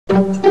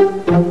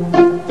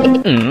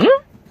嗯？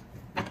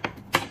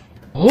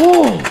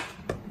哦。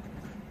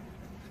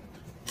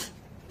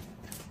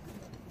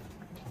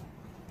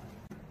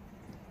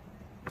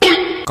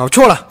搞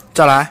错了，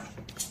再来。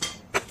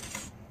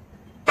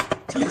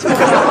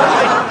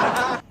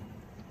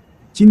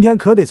今天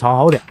可得藏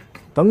好点，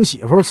等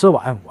媳妇吃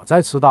完，我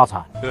再吃大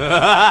餐。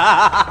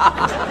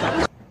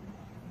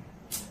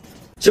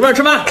媳妇儿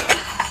吃饭。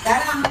来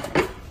了。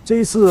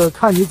这次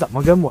看你怎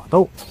么跟我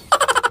斗。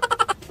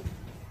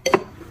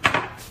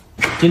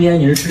今天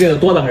你是吃这个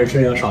多的还是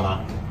吃这个少的？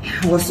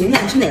我随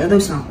便吃哪个都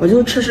行，我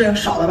就吃这个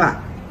少的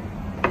吧。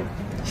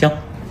行。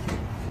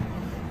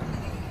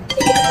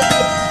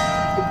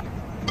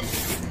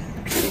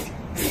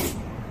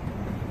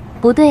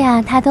不对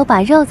啊，他都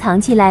把肉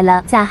藏起来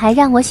了，咋还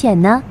让我选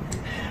呢？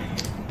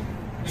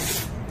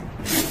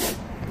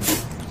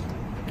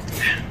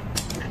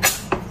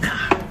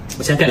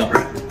我先盖点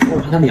儿，我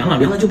怕它凉了，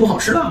凉了就不好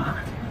吃了。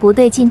不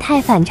对劲，太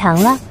反常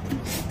了。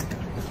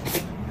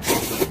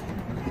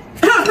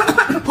这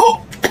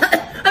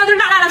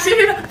辣辣的，水。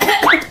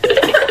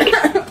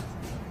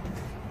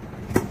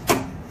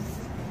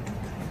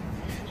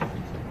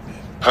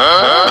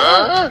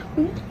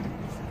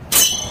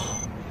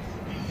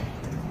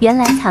原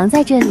来藏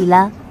在这里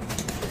了。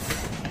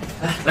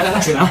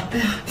来，水来了。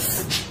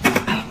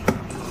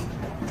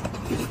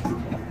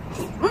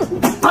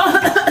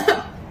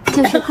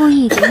就是故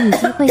意给你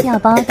机会调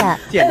包的。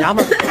店家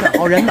们是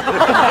好人呐。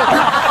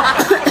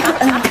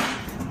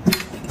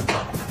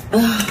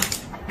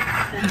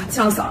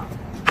呛死了。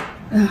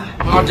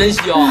啊，真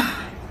香。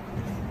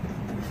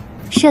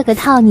设个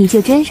套你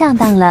就真上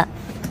当了。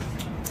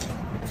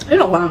哎，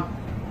老公，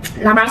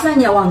腊八蒜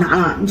你也忘拿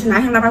了，你去拿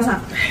一下腊八蒜。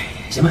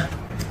行吧。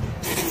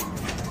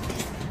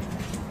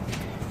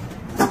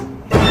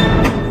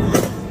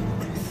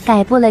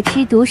改不了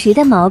吃独食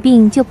的毛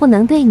病，就不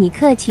能对你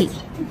客气。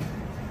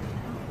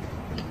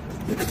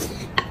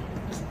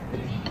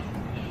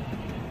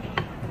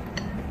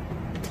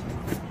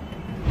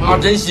啊，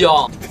真香！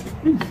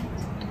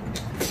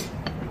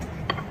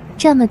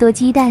这么多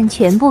鸡蛋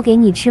全部给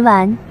你吃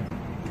完。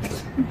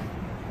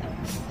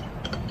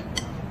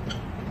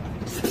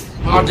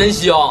啊，真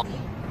香！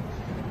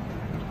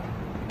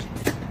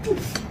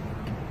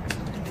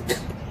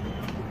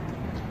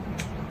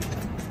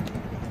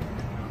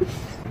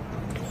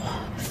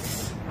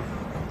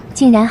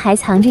竟然还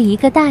藏着一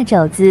个大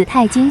肘子，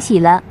太惊喜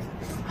了！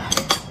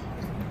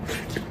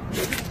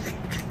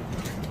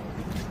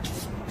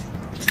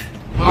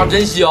啊，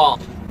真香！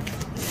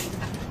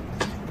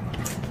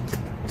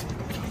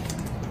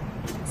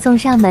送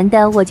上门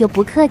的我就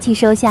不客气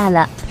收下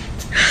了。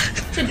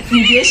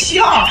你别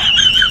笑。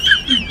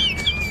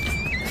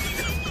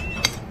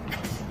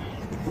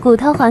骨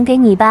头还给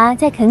你吧，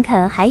再啃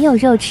啃还有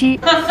肉吃。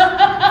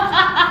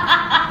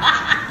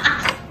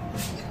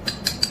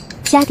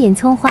加点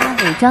葱花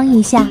伪装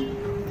一下。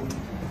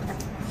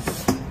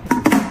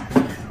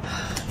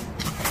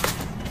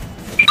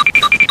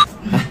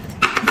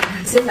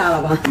谢谢啊，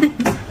老公。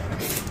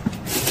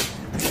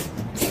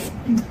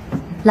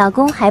老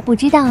公还不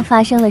知道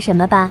发生了什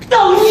么吧？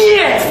造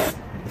孽！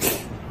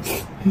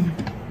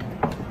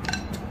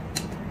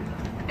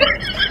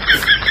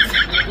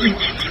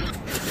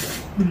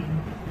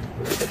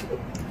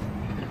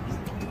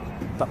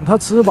等他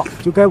吃饱，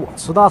就该我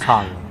吃大餐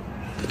了。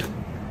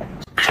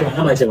吃完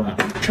了吗，媳妇？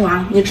吃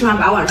完，你吃完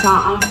把碗上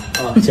啊。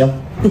啊，行。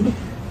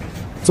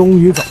终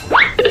于走了。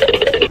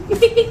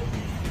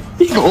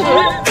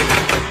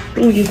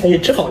终于可以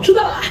吃好吃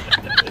的了。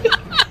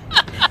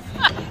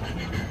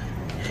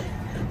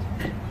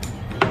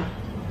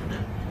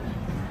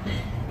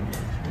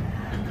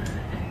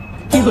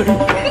一会儿。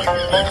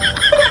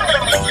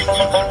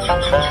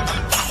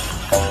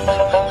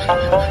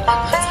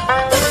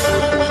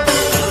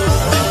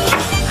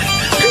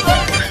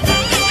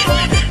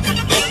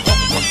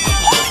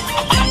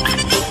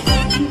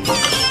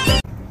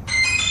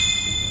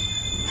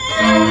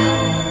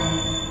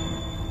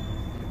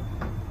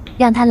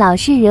让他老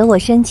是惹我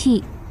生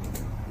气。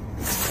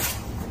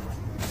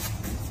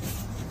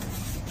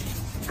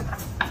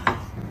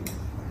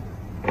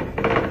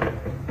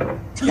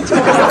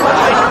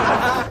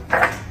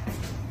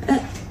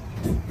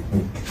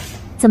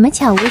怎么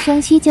悄无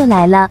声息就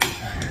来了？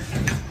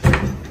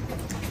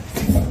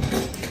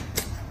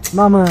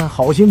那么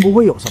好心不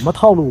会有什么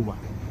套路吧？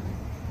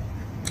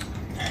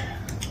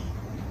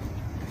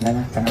来，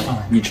在这放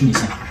了，你吃米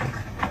线。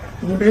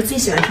你不是最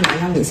喜欢吃麻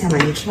酱米线吗？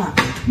你吃吧。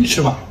你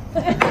吃吧。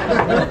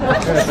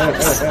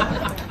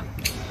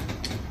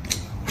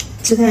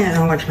鸡蛋也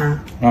让我吃。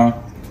啊。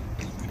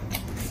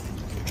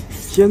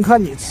先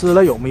看你吃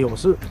了有没有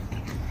事。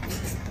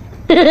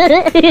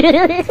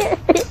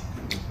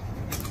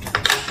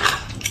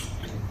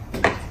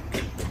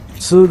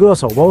吃个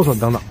手包笋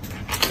等等，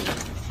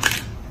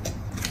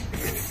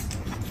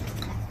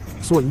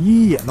笋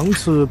衣也能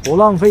吃，不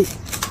浪费。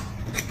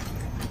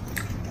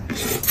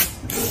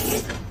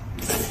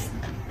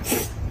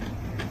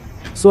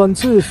酸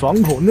脆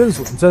爽口嫩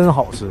笋真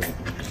好吃。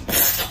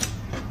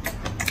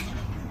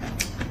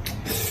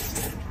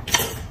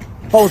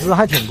报纸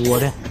还挺多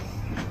的。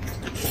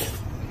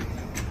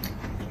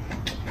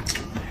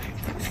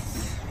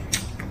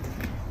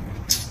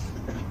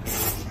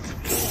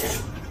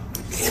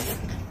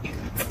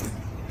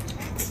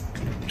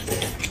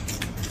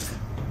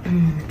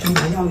这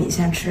麻酱米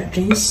线吃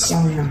真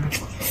香呀！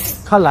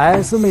看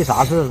来是没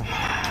啥事了。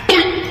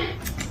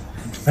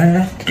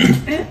来，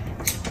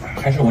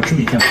还是我吃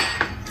米线吧。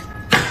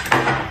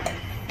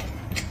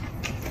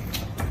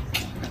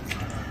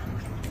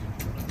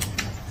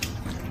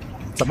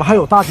怎么还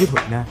有大鸡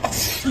腿呢？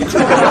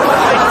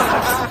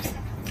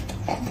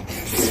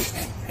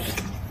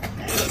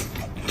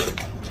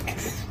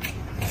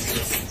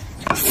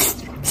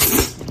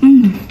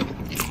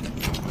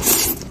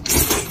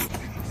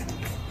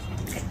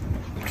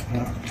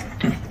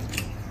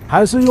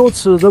还是又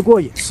吃着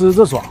过瘾，吃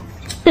着爽。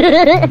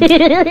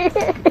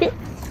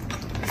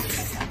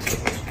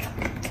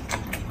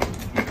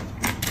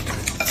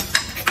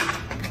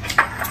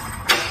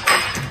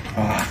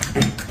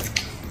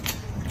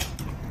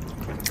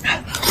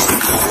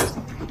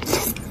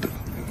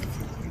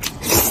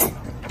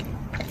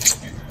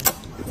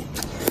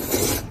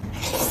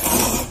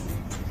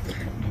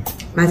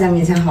麻酱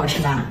米线好吃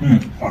吧？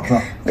好吃。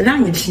我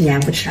让你吃，你还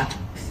不吃。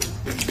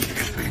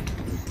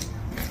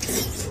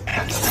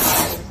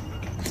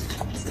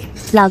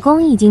老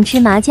公已经吃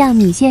麻酱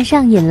米线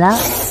上瘾了。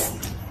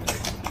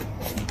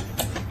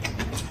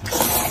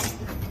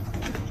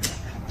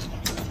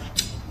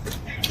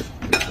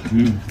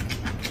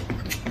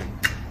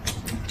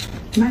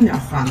慢点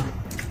喝。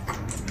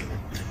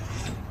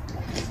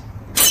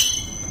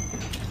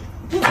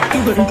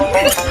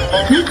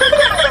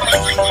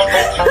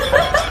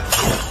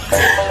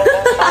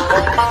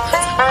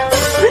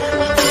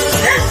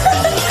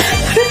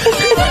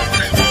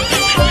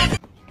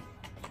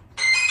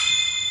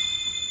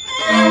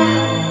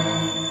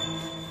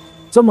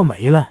这么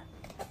没了？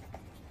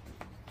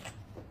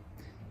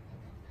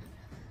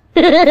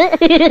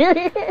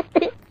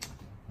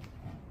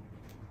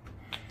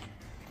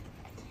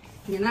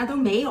你那都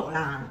没有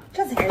了，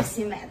这才是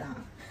新买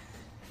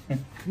的。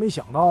没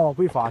想到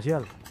被发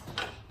现了。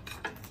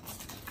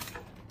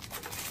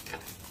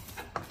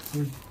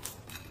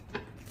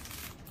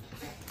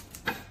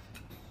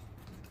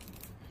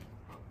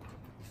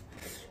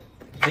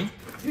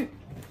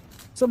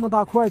这么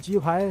大块鸡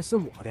排是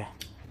我的。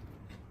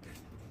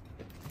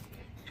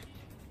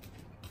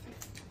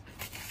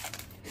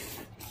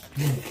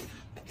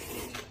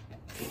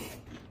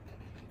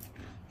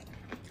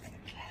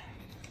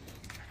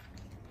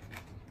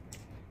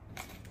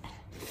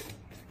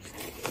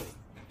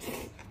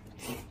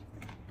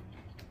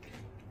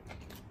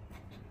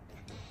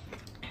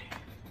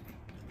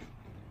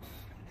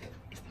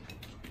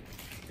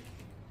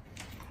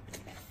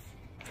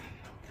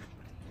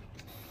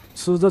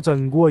吃着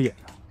真过瘾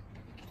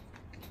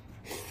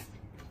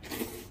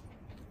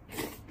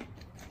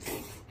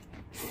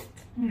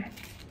啊！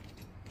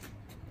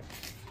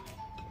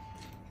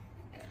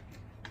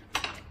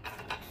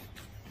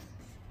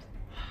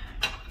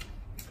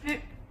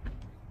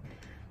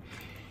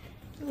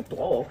又夺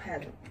我筷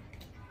子。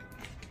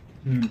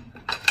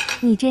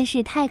你真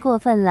是太过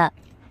分了。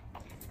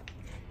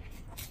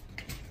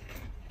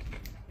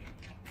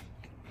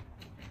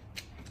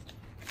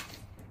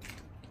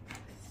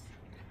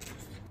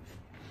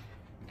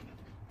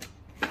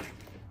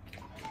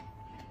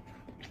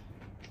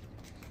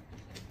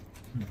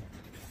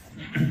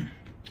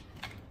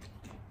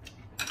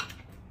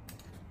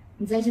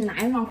你再去拿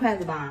一双筷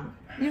子吧，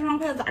那双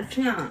筷子咋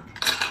吃呀？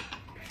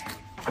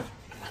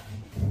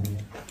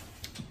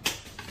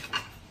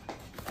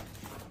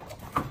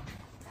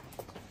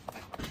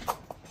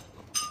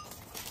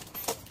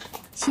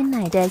新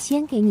买的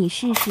先给你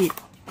试试。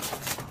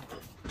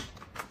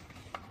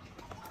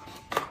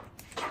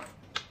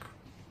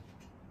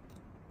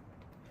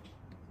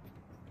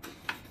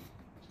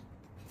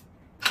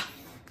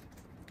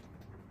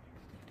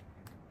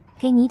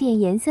给你点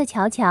颜色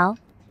瞧瞧。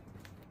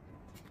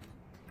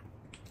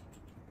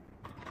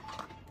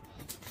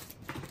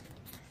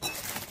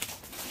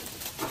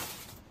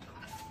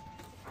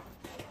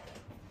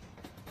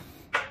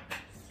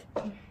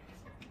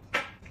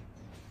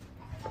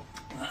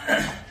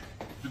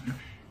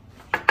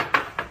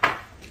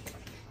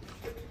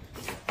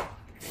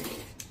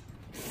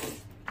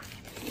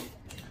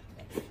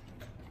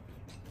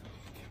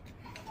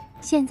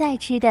现在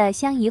吃的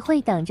香一会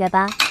等着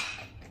吧。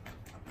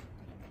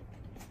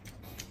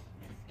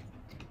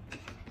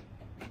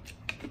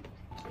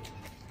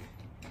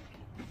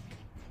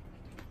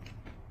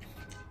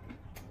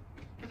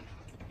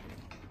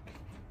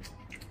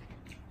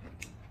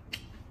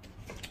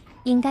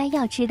应该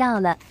要吃到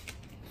了。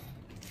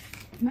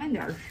慢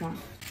点吃。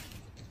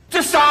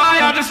这啥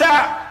呀？这是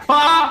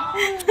啊！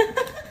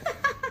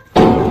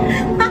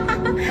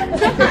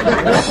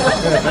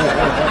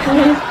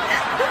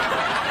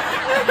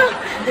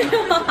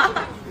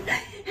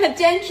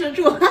坚持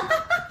住！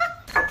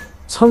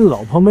趁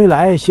老婆没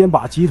来，先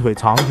把鸡腿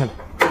藏起来。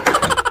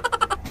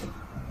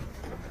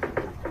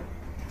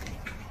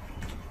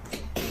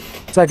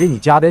再给你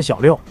加点小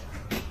料。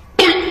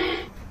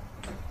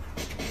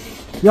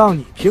让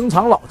你平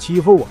常老欺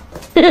负我。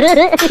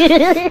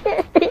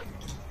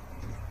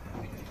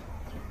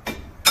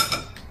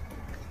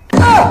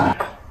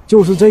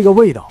就是这个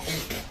味道。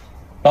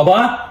老婆，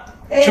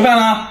吃饭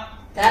了？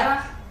来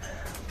了。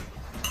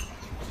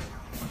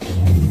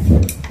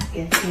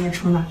给你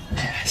盛了。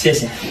哎呀，谢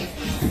谢。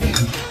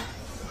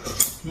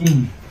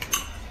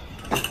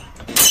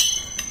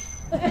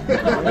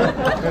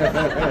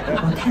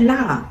太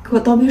辣了，给我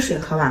倒杯水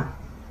喝吧。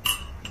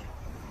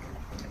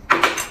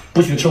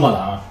不许吃我的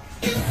啊！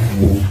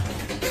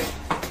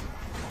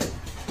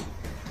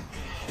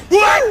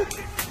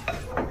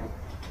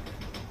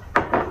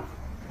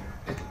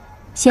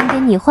先给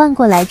你换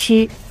过来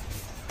吃。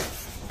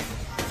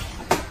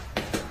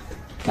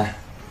来，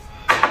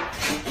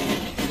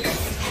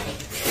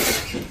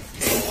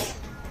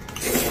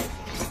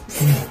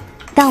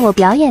到我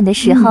表演的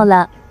时候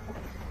了。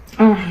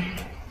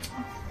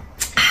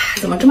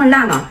怎么这么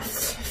辣呢？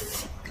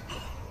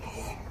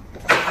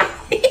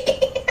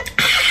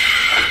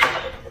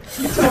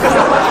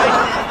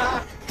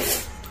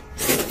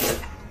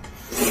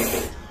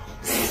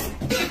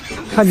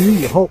看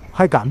你以后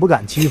还敢不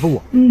敢欺负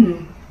我？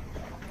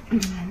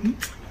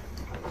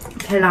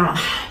太辣了。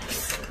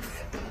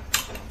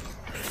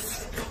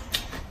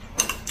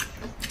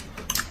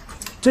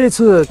这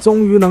次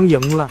终于能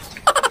赢了。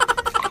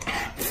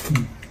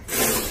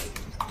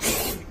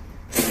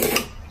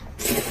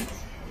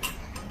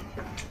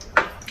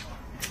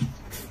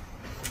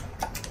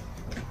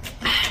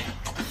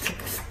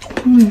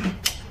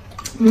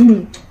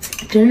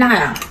真辣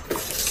呀！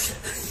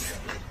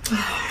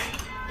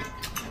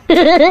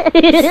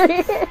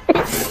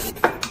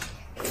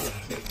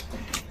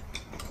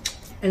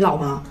哎，老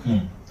婆，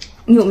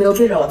你有没有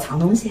背着我藏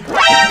东西？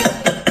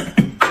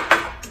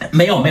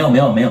没有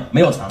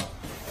藏。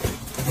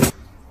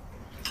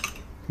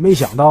没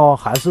想到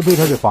还是被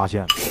他给发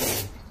现了。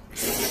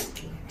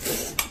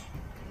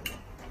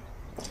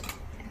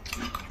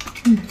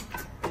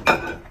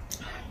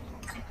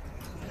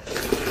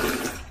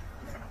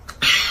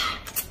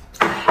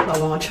老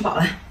公，我吃饱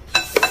了，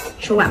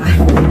收碗吧。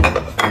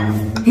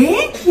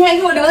哎，你还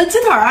给我留了鸡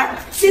腿儿，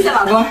谢谢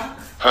老公。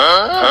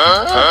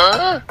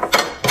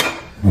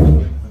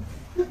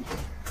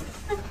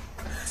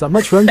怎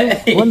么全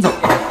给我端走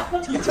了？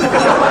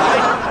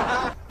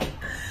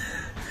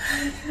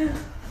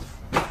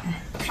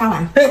刷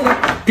碗。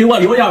给我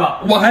留下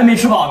吧，我还没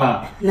吃饱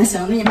呢。那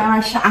行，那你慢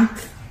慢吃啊。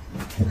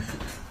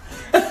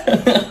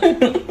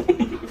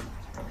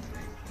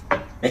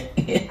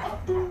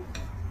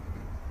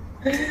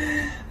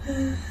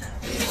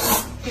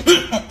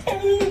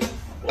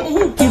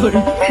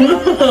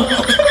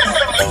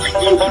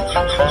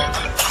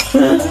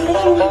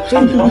这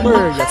娘们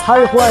儿也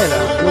太坏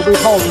了，又被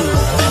套路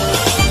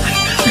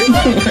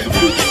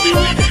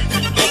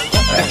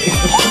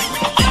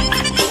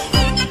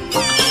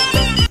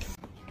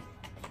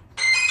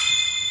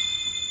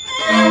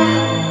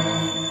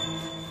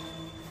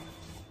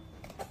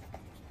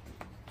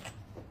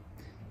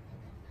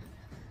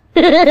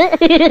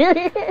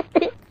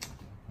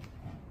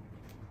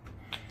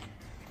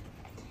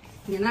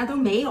你那都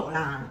没有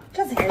了，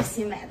这才是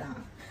新买的。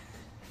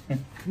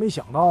没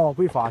想到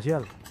被发现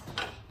了。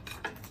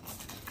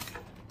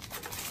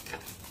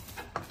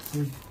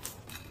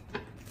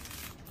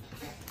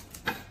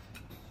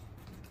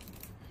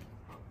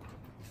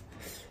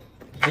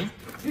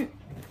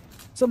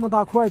这么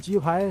大块鸡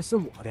排是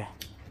我的。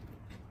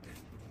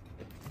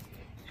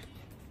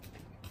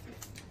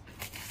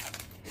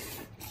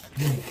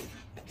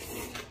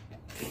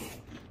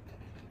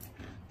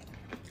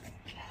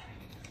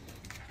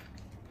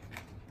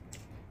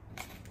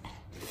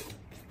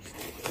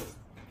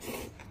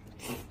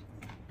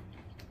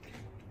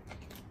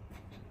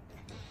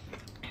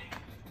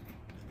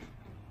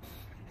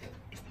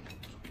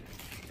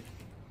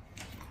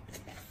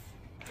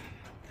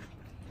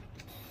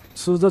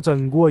吃着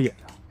真过瘾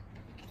啊！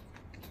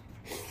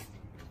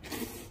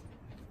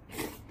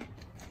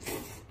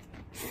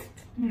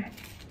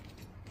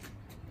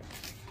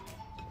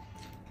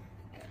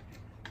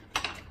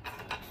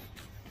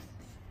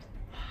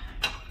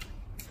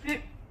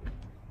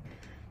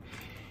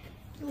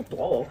又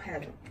夺我筷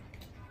子。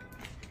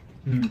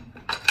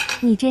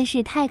你真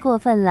是太过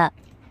分了。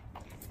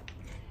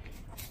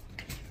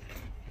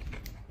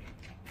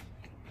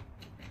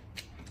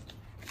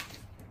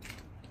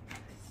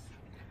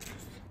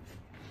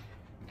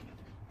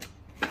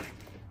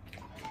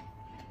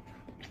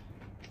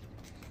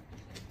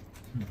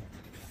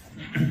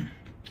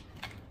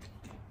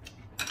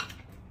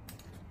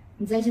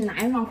你再去拿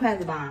一双筷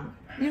子吧，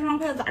那双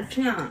筷子咋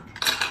吃呀？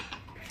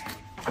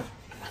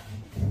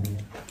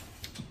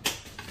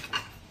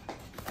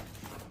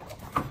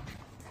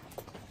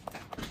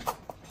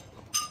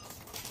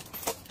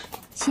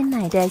新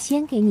买的，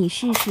先给你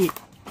试试。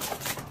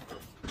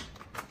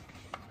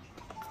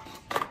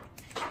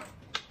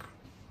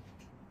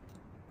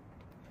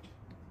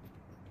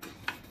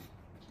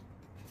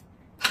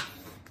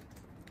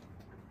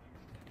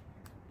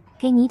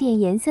给你点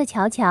颜色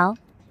瞧瞧。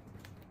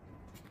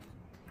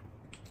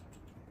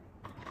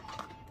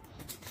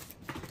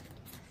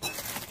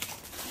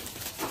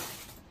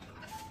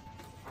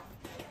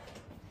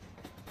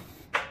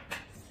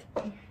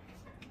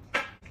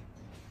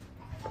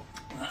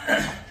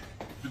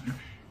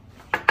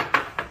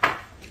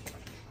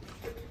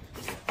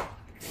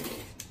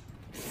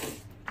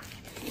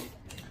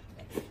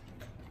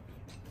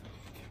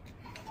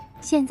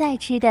现在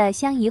吃的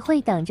香一会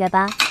等着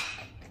吧。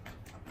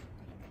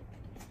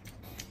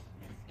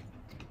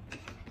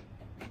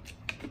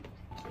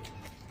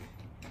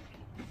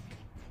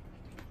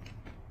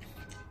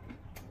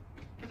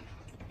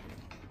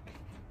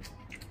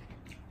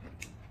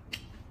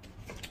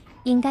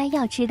应该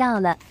要吃到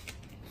了。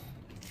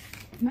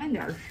慢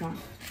点吃。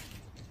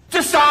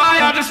这啥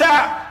呀？这是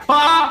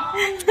啊！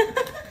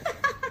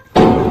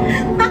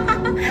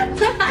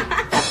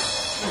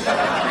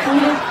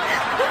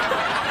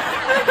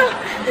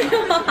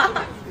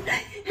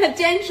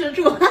坚持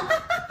住。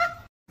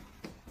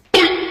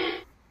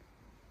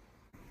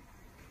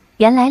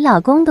原来老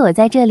公躲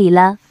在这里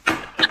了。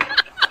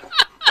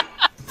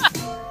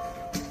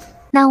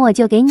那我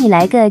就给你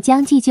来个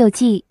将计就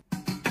计。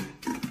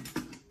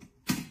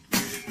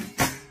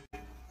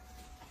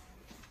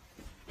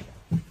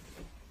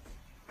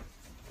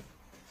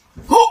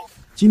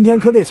今天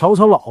可得瞅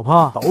瞅老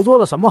婆都做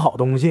了什么好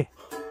东西。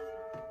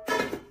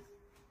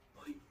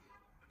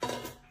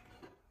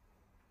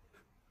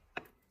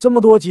这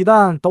么多鸡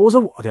蛋都是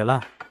我的了，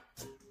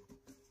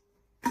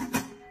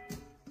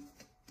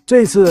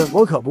这次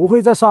我可不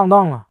会再上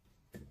当了。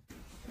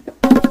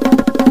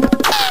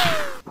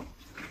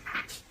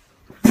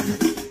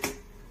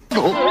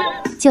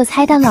就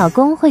猜到老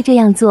公会这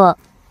样做。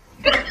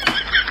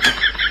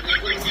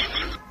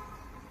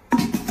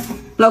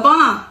老公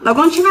啊，老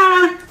公吃饭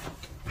啦！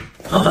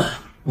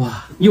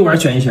哇，又玩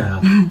选一选啊？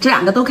这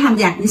两个都看不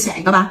见，你选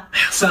一个吧。哎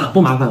呀，算了，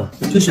不麻烦了，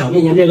就选我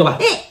面前这个吧。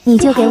你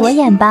就给我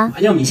演吧。麻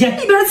酱米线。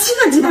里边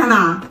7个鸡蛋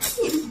呢。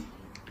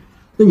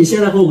那你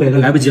现在后悔可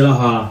来不及了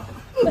哈。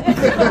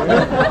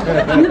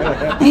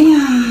哎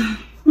呀，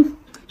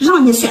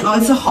让你选到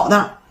一次好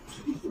的。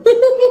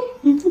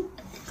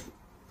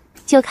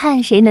就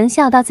看谁能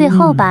笑到最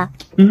后吧。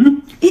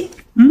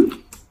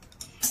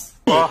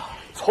我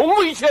从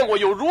未见过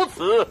有如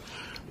此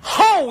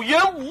厚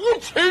颜无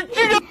耻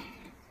之人。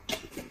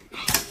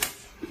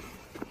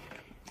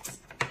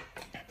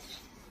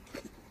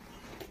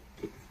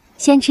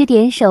先吃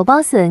点手包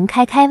笋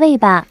开开胃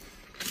吧。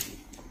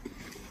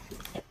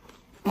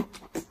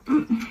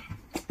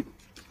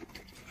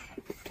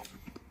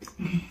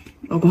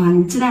老公啊，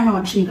你鸡蛋让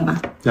我吃一个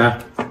吧。来，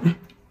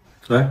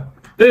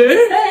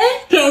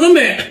这样的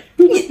美。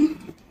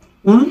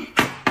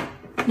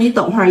你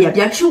等会儿也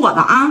别吃我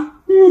的啊。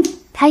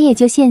他也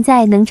就现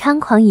在能猖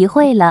狂一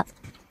会了。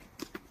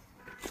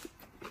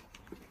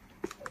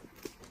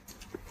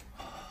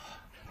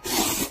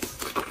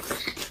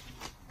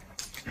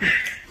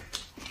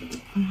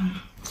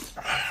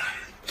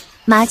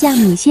麻酱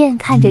米线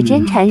看着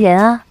真馋人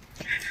啊！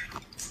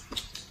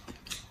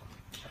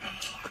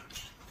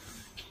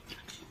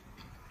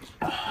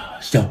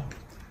香。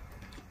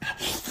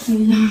哎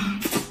呀，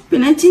本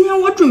来今天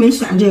我准备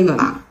选这个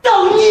的。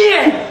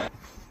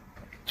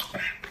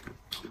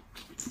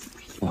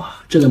哇，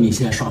这个米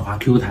线爽滑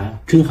Q 弹，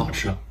真好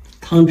吃，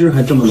汤汁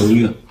还这么浓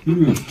郁。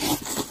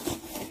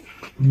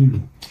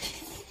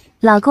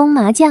老公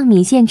麻酱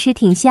米线吃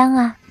挺香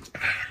啊。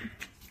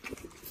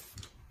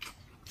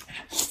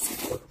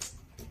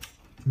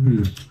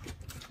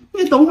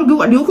你等会儿给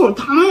我留口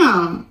汤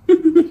呀。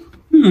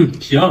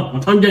行，我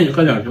汤建议你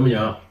喝点，行不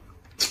行？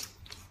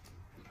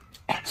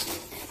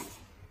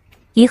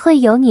一会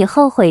有你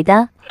后悔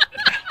的。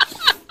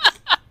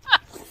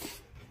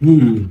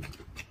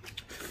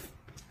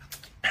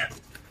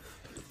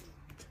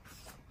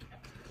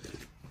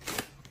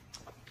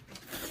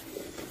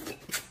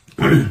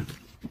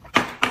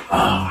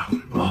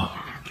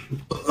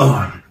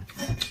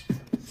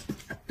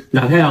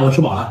两天呀，我吃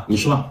饱了，你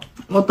吃吧。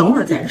我等会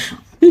儿再吃。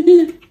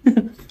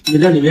你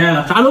这里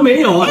面啥都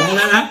没有啊！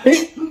来，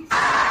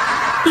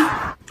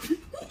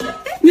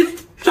你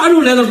啥时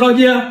候来的高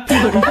阶？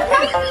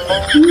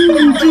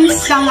真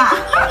香啊！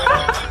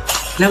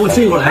来，我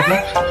吃一口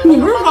来。你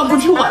不是说不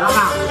吃我的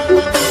吗？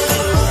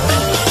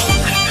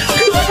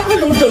啥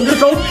时候整这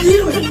着急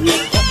了？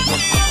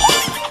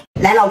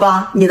来，老公，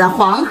你的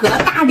黄河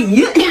大鲤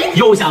鱼。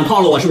又想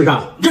套路我是不是？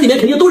这里面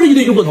肯定都是一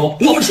堆鱼骨头，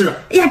我不吃。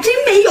哎呀，真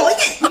没有！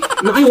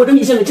哪有我这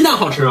米线跟鸡蛋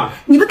好吃啊？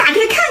你不打开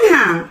看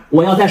看？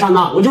我要再上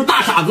当，我就是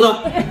大傻子。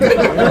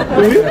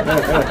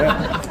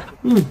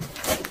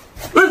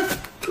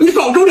你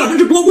少收点，这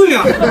是多贵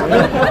啊！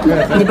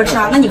你不吃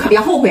啊？那你可别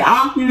后悔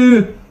啊！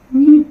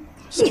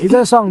谁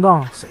在上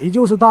当，谁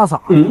就是大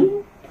傻子。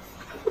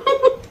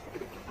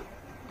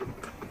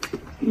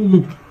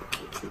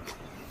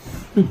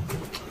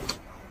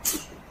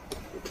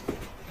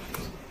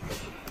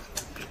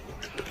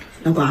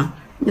老公，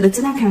你的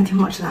鸡蛋看着挺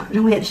好吃的，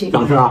让我也吃一个。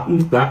想吃啊？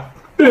来。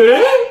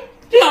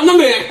这样的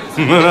美。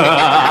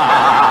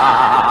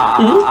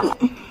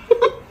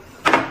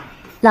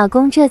老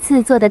公这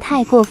次做的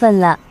太过分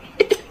了。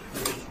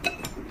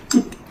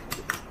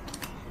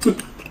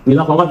你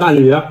的黄瓜大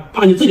鲤鱼，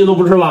怕你自己都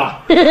不吃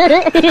吧？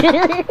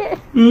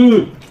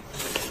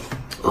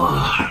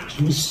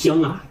真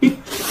香啊！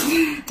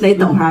那你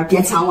等会儿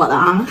别抢我的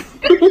啊。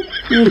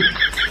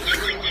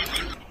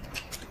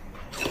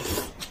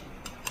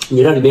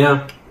你这里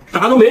面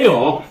啥都没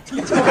有。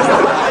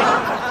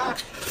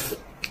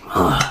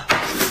啊，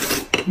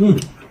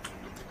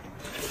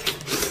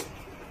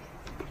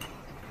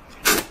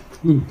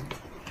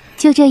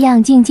就这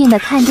样静静的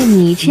看着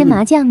你吃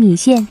麻酱米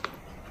线。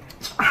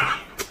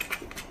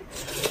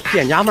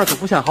店家们可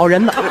不像好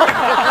人呐。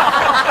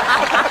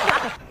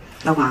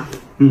老公，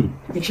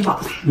你吃饱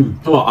了？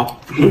吃饱。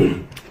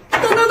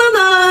噔噔噔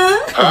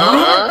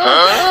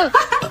噔，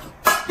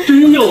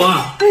真有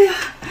啊！哎呀，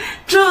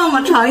这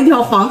么长一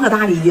条黄河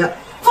大鲤鱼，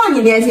放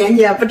你面前你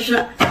也不吃，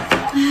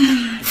哎，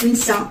真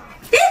香！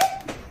哎，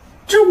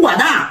这是我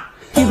的，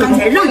刚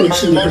才让你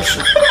吃你不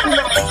吃。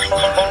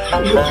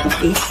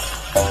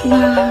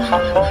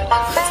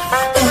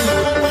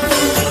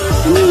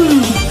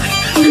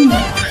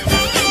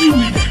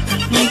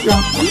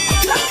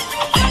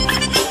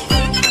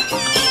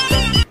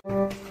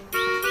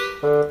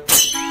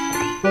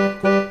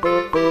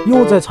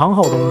又在藏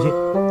好东西。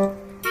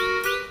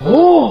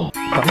哦，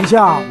等一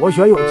下，我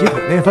选有鸡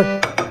腿那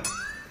份。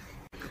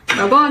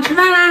老公，吃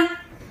饭啦！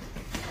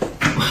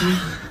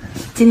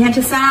今天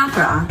吃酸辣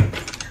粉啊！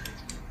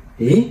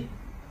哎，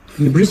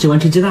你不是喜欢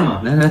吃鸡蛋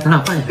吗？来，咱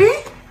俩换一下。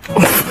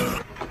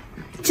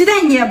鸡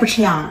蛋你也不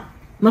吃呀？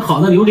那好，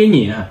那留给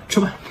你吃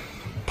吧。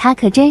他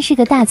可真是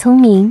个大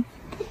聪明，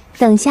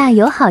等下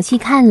有好戏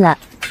看了。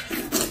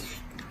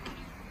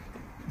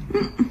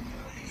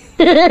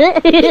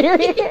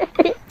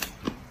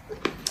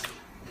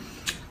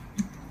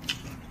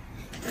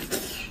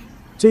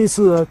这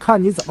次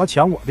看你怎么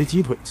抢我的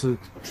鸡腿吃。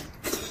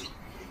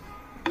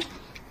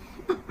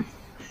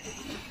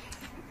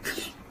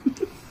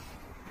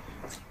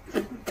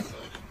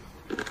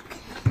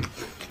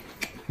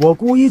我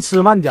故意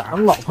吃慢点，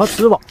等老婆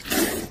吃饱。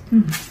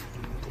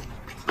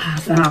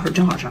酸辣粉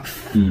真好吃。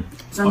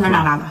酸酸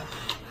辣辣的，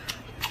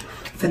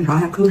粉条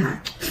还 Q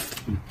弹。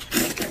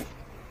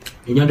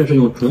人家这是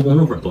用纯红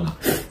薯粉做的。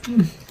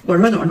我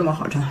说怎么这么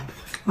好吃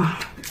啊？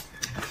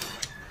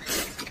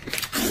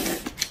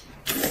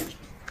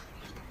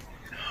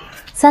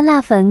酸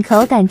辣粉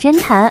口感真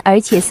弹，而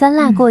且酸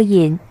辣过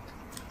瘾。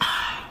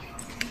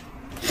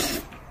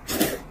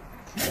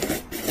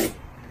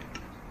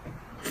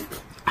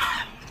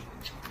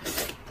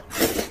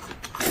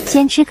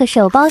先吃个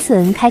手包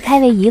笋，开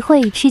胃一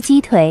会吃鸡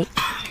腿。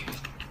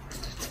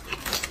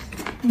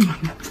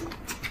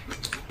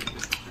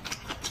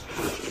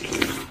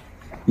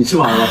你吃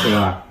饱了吧，媳妇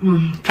儿？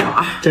吃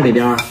饱。这里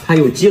边还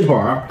有鸡腿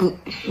儿，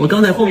我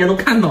刚才后面都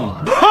看到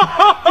了。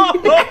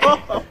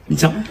你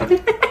瞧。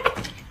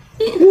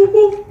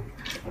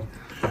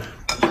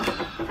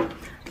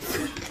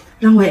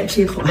让我也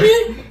吃一口吧。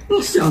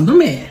你想得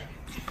美！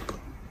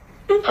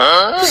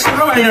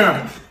啥玩意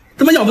儿？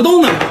怎么咬不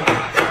动呢？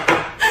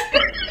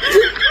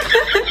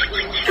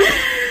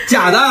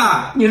假的！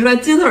你说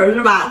鸡腿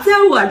是吧？在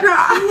我这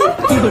儿。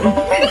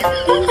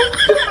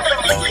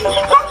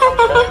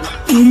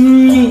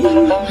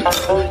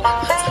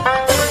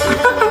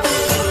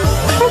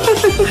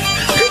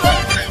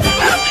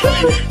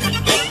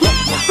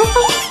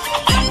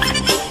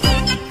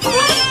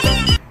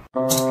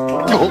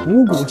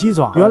五谷鸡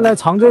爪原来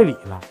藏这里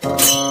了。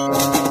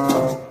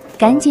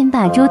赶紧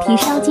把猪蹄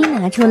烧鸡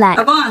拿出来。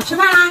老公，吃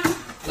饭啦！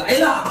来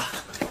了！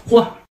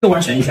嚯，这玩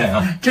意儿选一选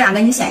啊！这两个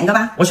你选一个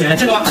吧。我选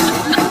这个吧。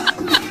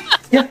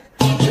呀，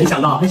谁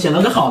想到还选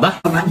了个好的？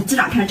好吧，你鸡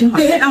爪看着真好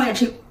吃，让我也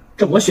吃。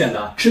这我选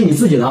的，是你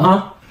自己的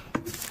啊。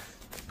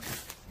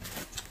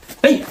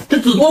哎，这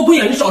籽多贵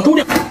啊，你少抽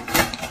点。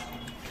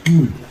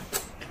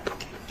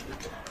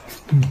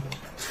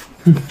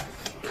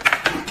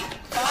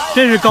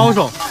这是高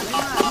手，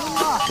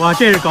哇，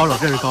这是高手，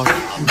这是高手。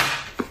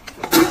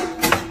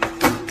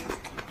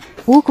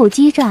五谷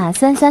鸡爪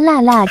酸酸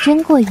辣辣，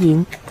真过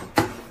瘾。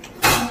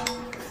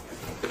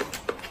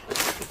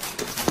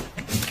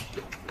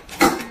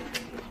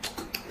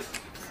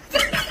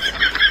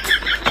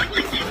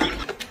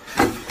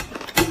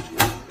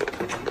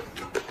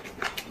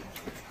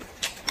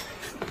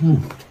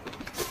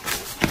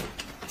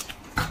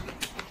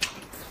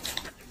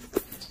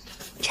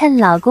趁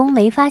老公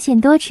没发现，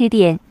多吃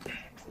点。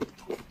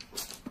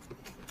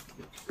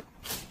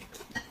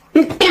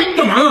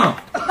干嘛呢？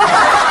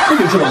不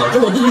许吃我的，这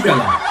是我自己选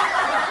的。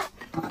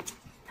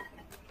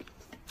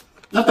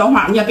那等会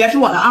儿你也别吃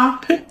我的啊！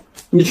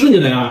你吃你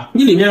的呀，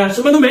你里面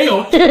什么都没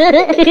有。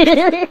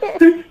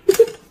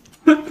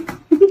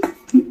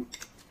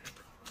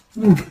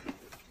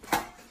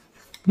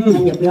那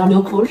你不要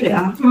流口水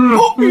啊！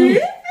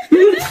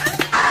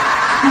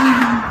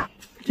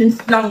真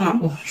香啊！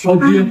哇，烧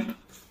鸡、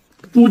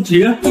猪蹄，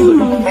然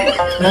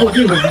后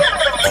这个是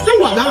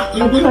我的，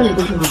你不说你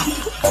不吃吗？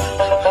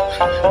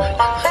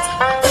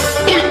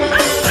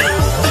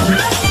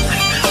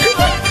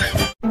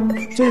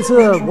这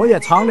次我也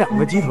藏2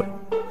个鸡腿，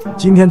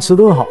今天吃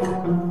顿好的。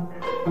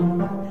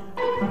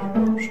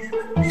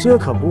这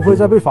可不会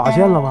再被发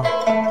现了吧？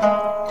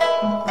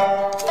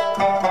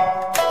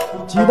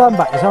鸡蛋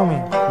摆上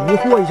面，迷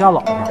惑一下老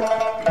婆。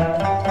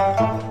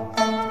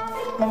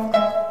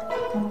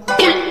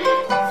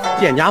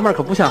爹娘们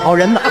可不像好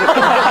人呐。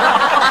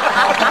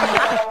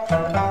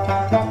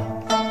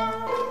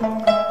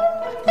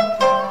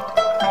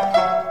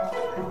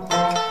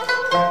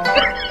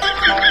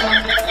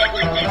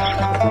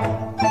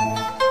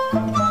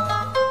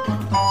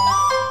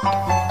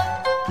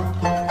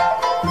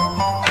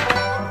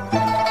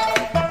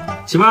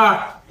媳妇儿，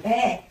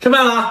哎，吃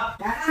饭了？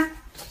来啦！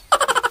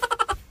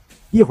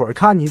一会儿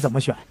看你怎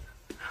么选。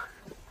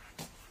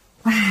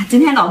哇，今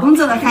天老公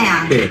做的饭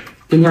呀？对，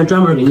今天专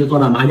门给你做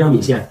的麻酱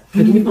米线，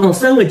还给你放了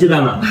3个鸡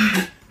蛋呢。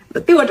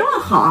对我这么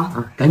好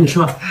啊，赶紧吃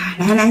吧。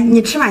来来，你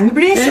吃吧，你不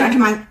是也喜欢吃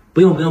吗？不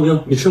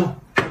用，你吃吧，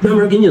专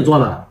门给你做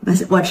的。那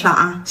行，我吃了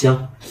啊。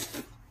行。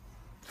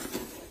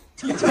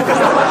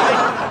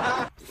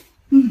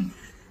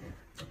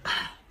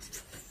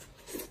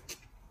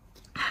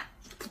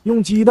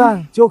用鸡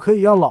蛋就可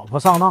以让老婆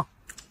上当。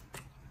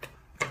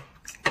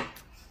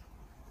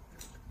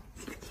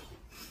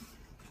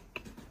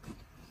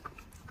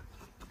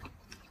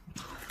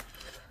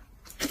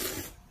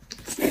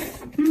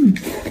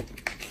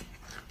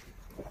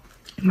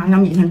麻酱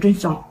米线真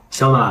香，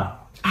香吧？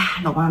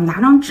哎，老公拿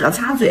张纸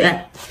擦嘴。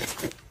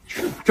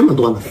这么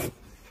多呢？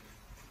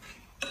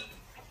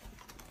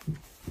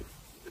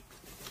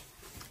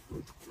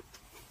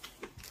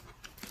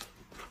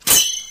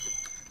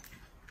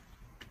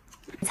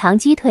藏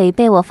鸡腿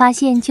被我发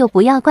现就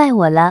不要怪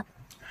我了。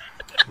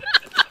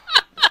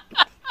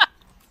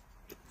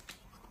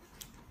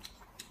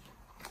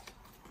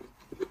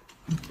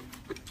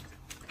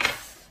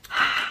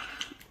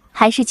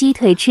还是鸡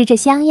腿吃着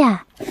香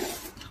呀。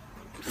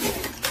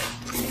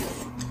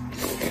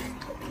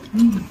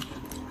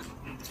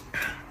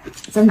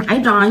再拿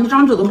一张，一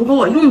张纸都不够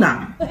我用的。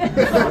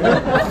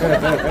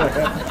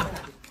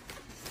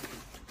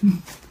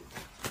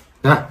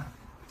来。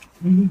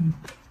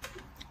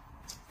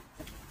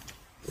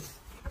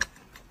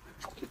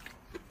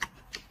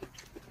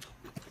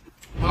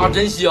啊，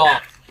真香！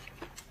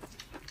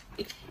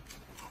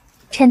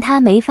趁他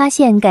没发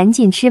现，赶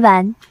紧吃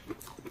完。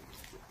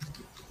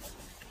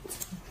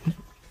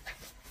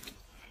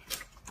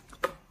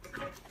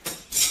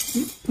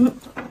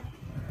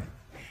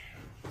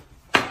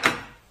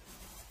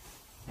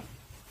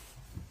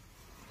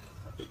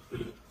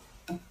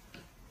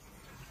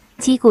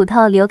鸡骨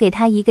头留给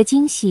他一个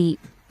惊喜。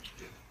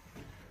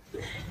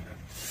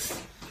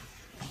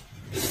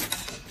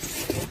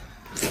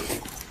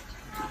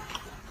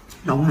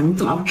老公，你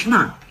怎么不吃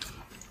呢？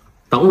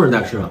等会儿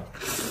再吃。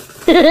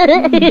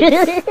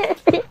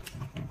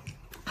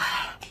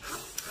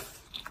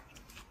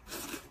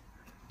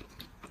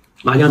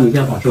麻酱米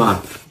线好吃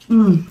吧？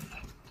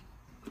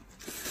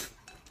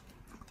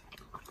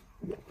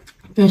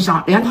真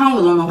香，连汤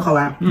我都能喝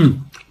完。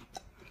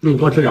你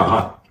多吃点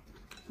啊。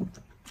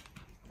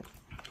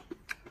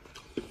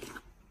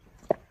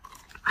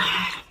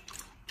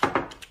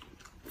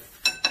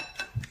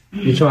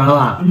你吃完了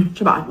吧？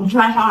吃吧，你吃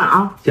完上来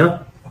啊。行，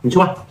你去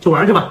吧，去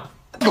玩去吧。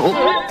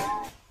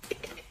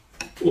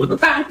我的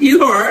大鸡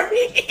腿儿，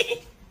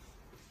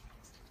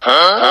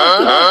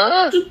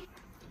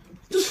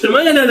这什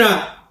么呀？这是，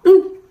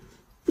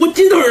我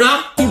鸡腿呢？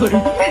鸡腿。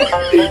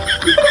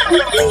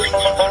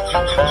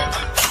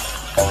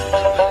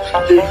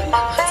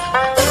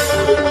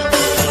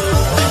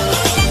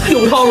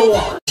又套了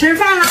我。吃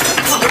饭了。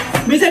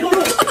梅菜扣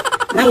肉，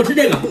来，我吃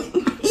这个，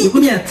你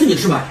烩面自己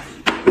吃吧。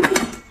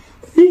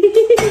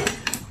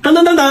当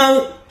当当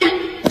当，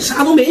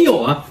啥都没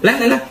有啊！来，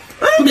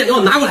烩面给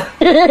我拿过来。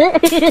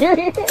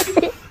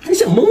还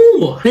想蒙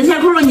我？梅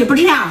菜扣肉你不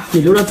吃呀？你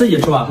留着自己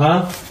吃吧，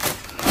啊！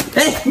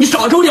哎，你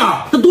少抽点，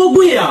这多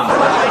贵呀！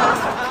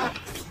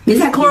梅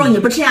菜扣肉你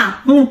不吃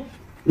呀？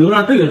留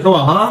着自己吃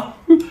吧，哈。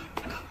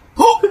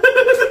好，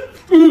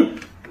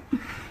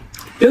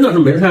真的是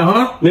梅菜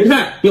啊，梅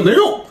菜也没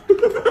肉。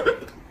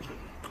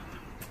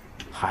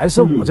还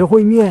是我这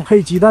烩面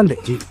配鸡蛋得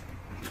劲。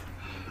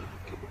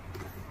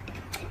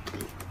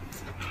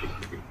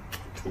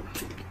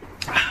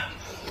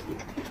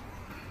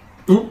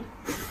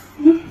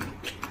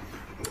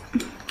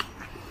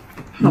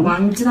老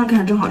公，你鸡蛋看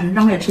着真好吃，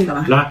让我也吃一个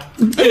吧。来，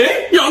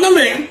哎，养的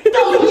美，造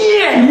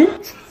孽！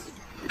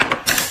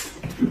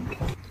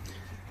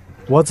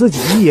我自己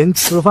一人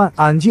吃饭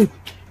安静。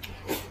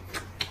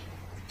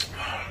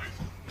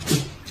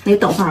你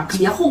等会儿可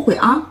别后悔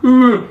啊。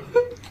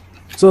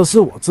这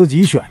是我自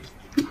己选。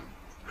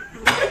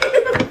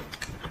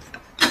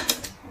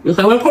你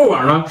还会后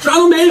碗呢，啥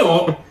都没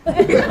有。哎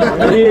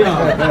呀！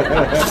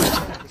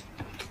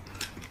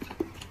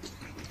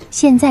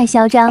现在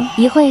嚣张，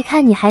一会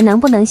看你还能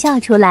不能笑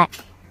出来。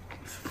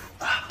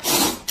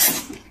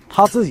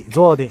他自己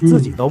做的，自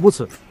己都不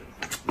吃。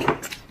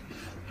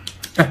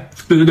哎，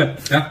对，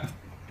来，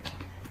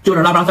就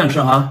这腊八饭吃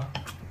啊，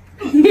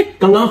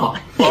刚刚好。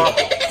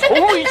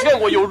从未见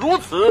过有如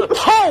此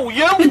厚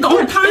颜无耻。你等会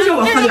儿汤借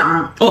我喝点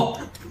儿。哦，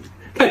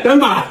太干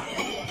巴了。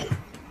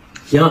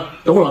行，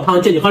等会儿我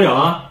汤借你喝点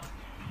啊。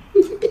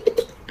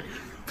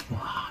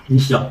哇，真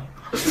香。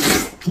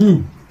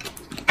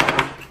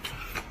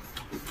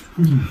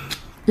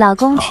老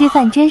公吃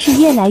饭真是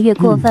越来越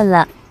过分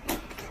了。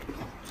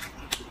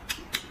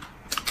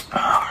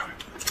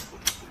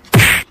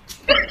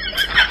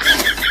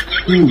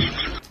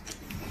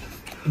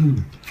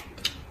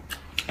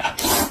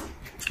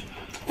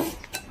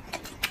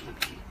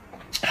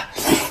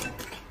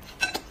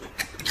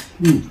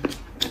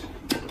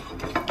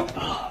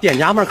店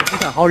家们可不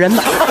算好人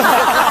呐。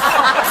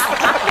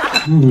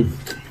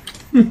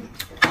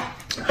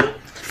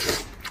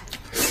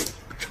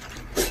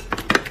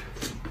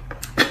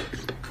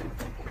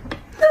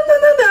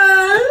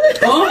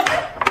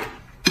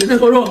你这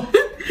烤肉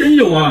真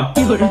有啊！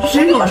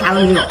谁给我啥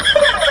都有，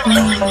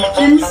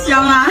真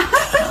香啊！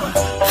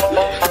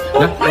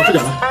来，我吃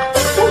点吧。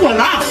我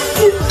了，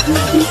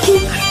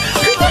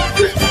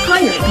喝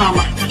一个汤吧。